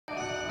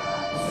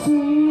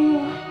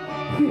Sweet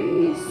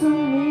piece of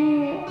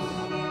meat,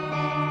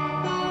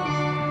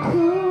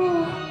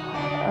 come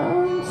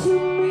unto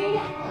me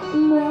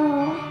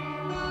now.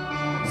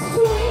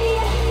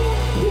 Sweet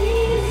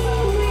piece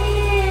of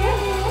meat,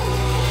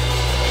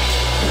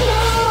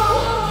 come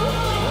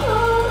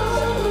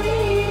unto me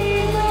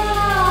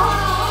now.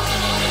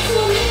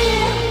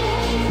 Sweet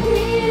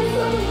piece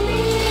of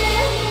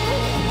meat,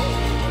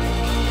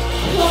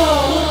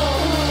 come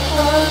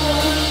unto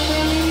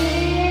me.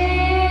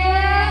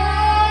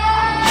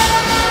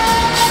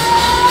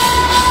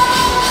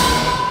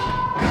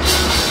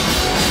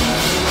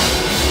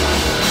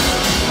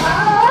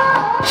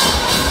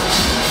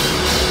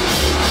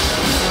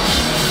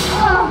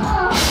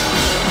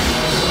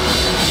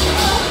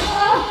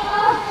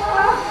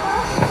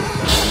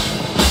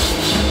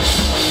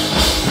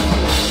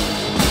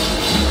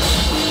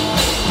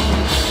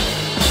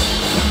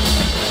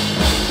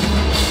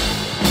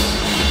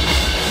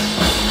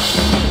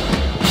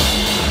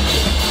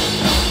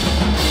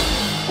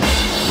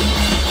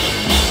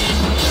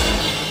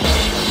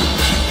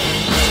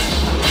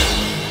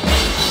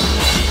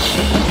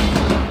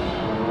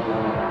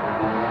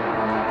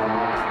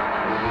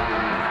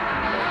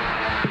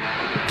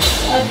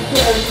 I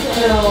said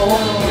no.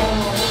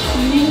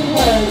 You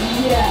heard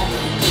yes.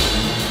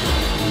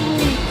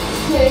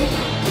 Take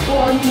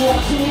while you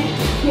watching it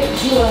get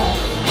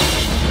dressed.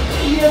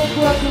 Your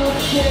brother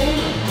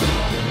take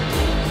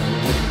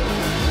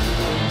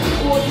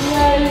was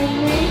letting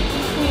me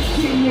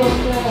into your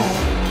mouth.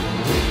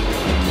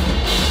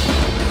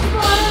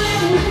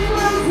 Smiling with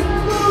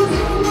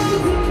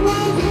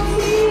rosy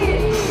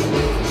teeth.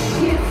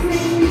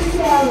 Kissing me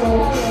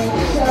shallow.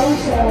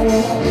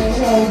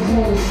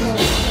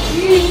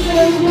 You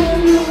never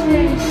knew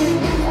me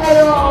at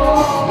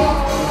all.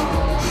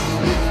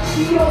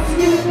 Your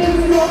skin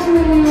is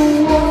over the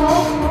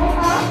wall.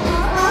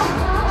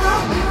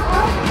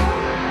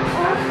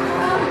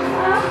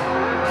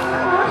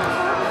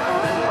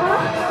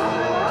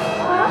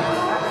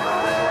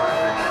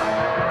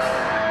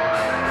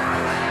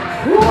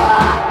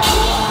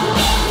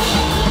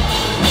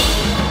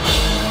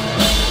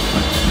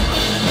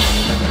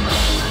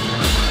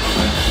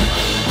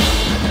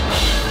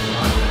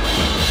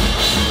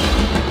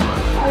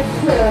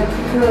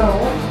 No,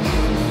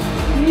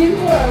 you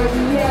heard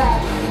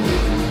yes.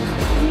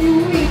 You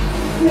eat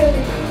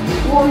silly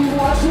while you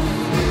watch it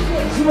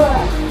get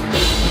dressed.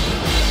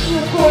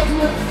 Your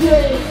fortunate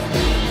day.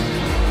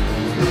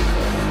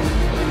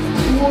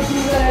 Won't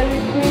you let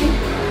it be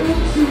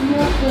into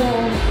your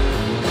bed?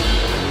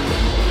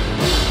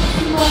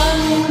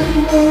 Smiling with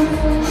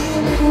roses.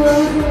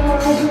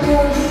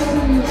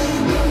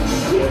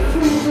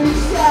 Kissing me,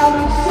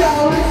 shower,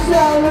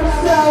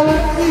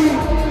 deep.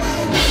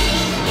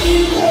 You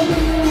never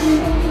knew me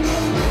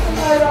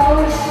at all.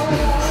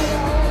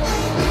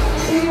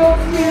 Your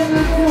skin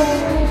is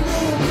over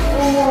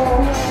the wall.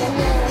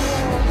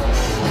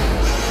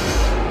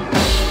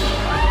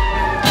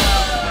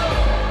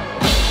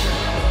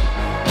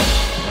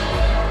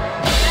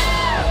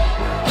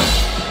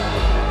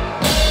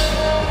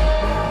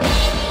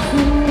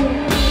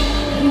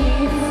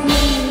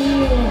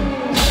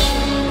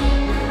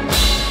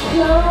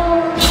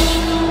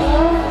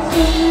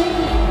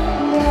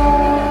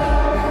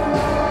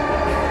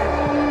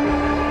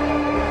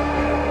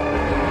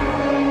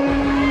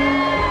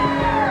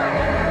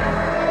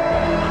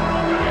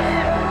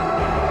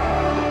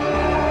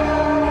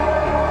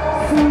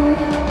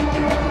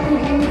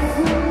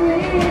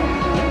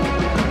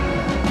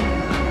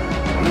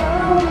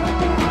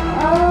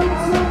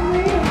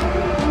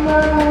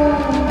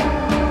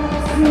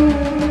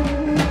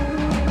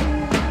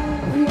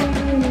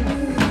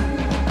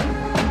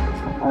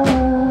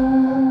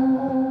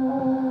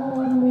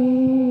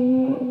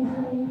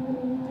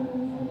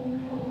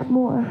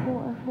 More.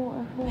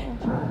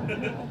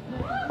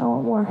 I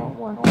want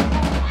more.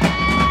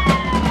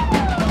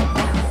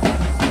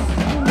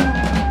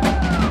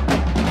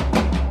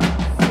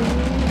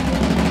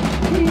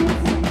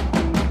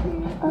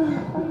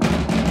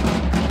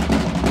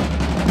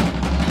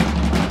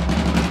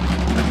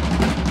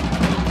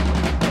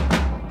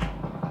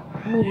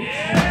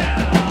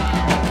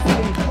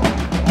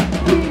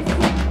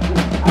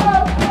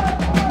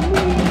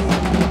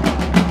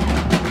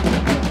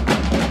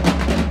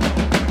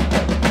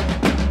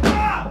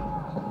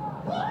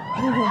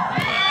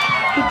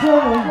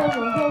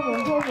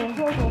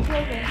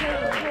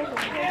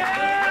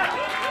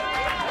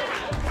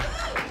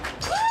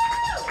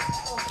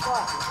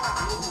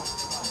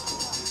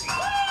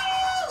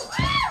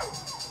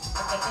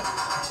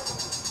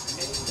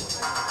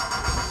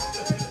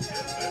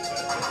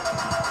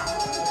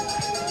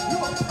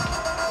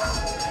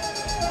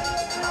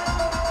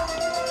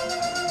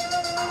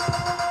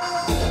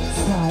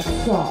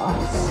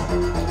 Soft,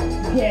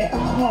 get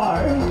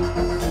hard.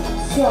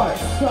 Start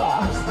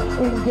soft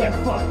and get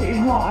fucking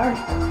hard.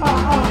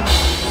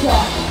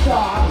 Soft,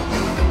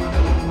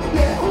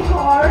 get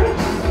hard.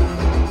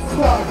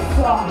 Start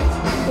soft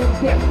and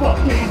get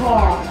fucking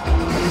hard.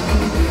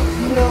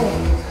 No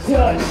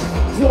touch,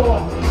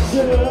 don't This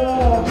is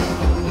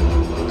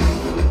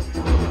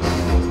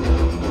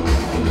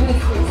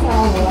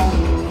how I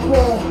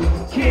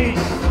fucking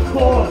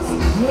force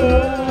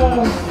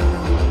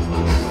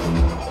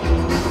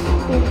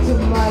into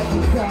my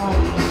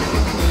design.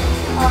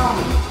 Are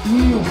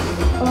you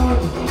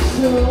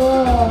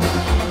unsure?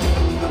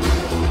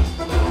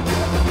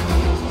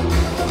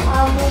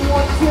 I'm the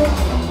one to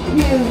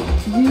give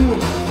you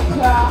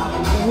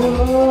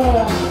power,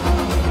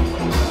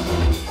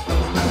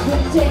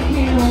 then take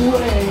it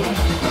away.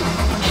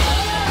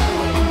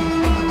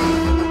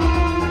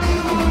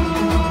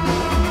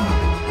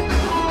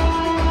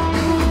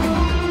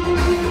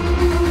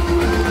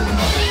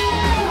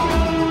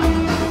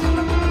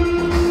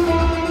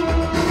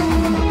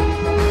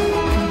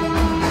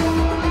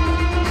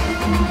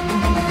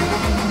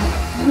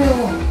 No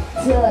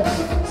touch,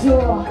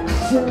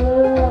 torture.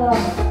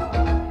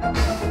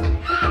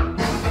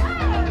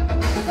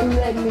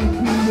 Let me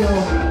be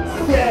your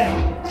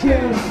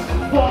second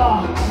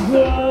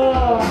father,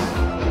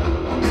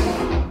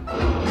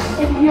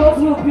 and yours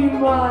will be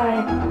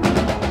mine.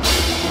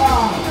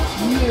 Are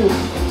you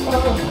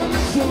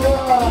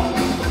sure?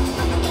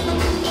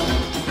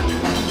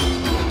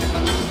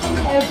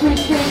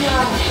 Everything I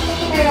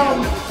am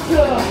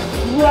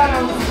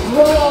surrounds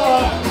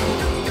her.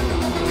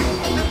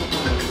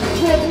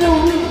 There's no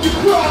room to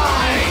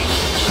cry,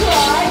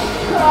 cry,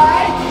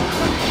 cry,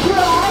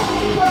 cry,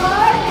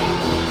 cry,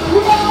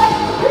 cry,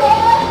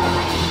 cry,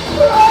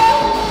 cry.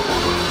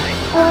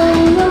 I'm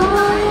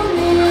lying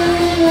in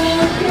a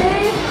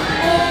cave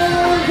and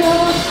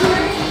I'm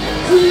straight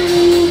to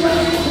the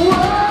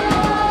world.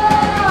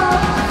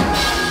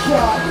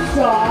 Start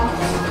soft,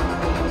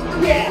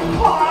 get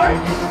hard.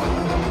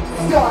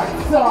 Start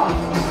soft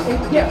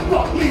and get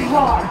fucking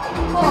hard.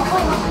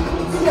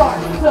 Start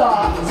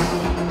soft.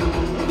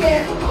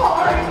 Get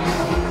hard,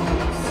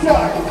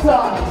 start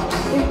soft,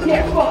 and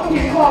get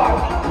fucking hard.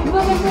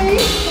 Look at me,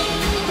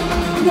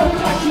 don't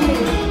touch me.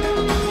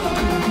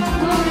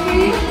 Look at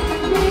me.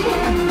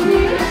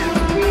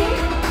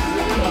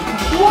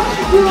 What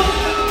you do?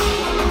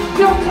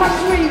 Don't touch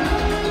me.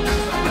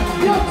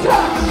 Don't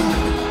touch.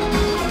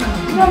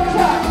 No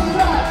touch,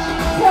 touch,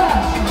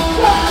 touch,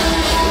 touch.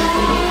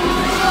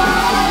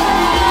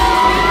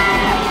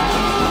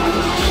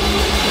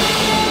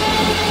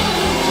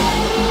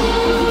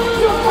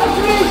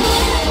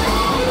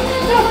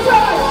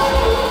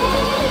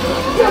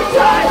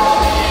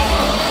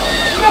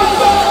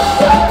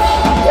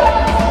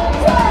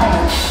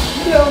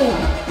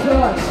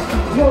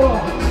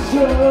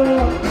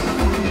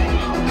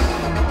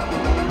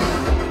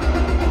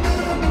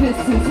 This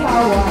is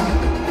how I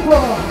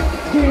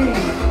fucking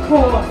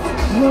force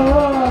her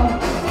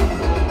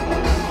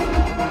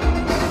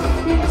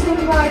into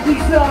my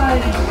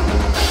design.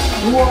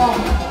 1,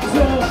 2,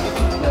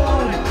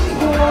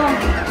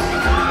 1.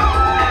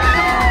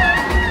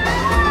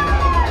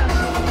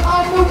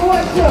 I'm the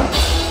one to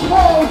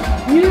hold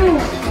you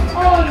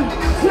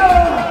under.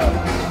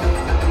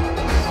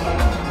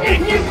 If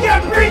you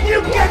can't breathe, you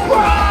can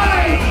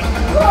cry!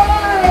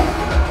 Cry!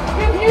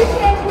 If you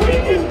can't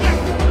breathe, you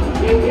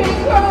can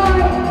cry!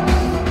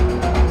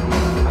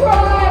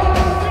 Cry!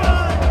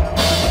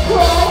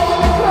 Cry!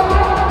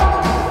 Cry!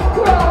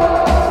 Cry!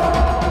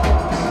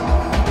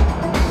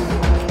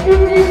 You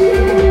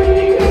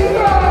can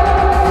cry!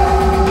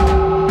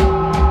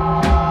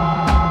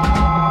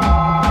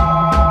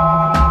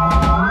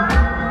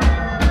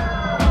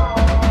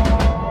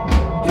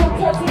 Don't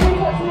touch me,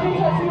 touch me,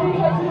 touch me,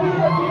 touch me,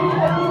 touch me, touch me,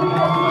 touch me,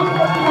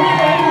 touch me.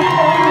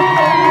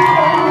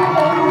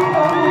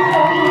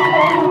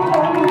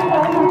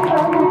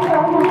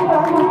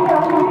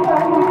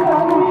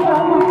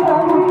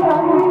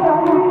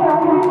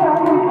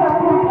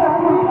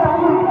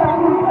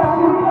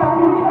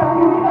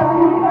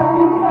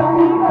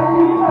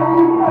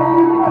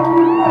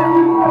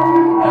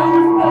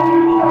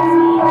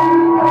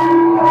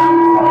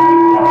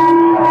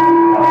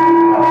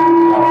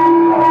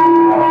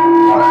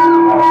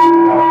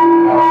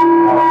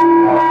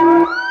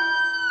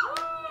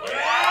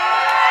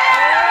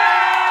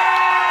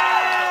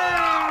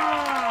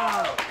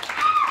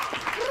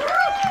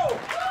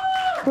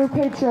 For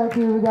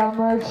Patriarchy, we got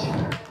merch.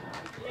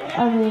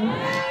 I mean,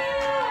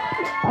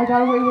 I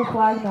gotta wave a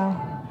flag now.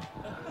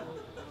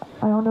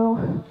 I don't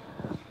know.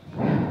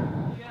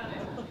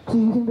 Do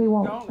you think they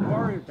won't? Don't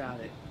worry about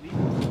it.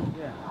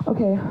 Yeah.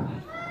 Okay.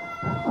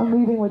 I'm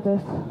leaving with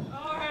this.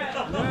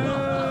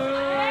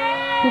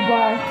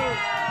 Goodbye.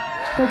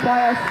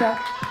 Goodbye, I suck.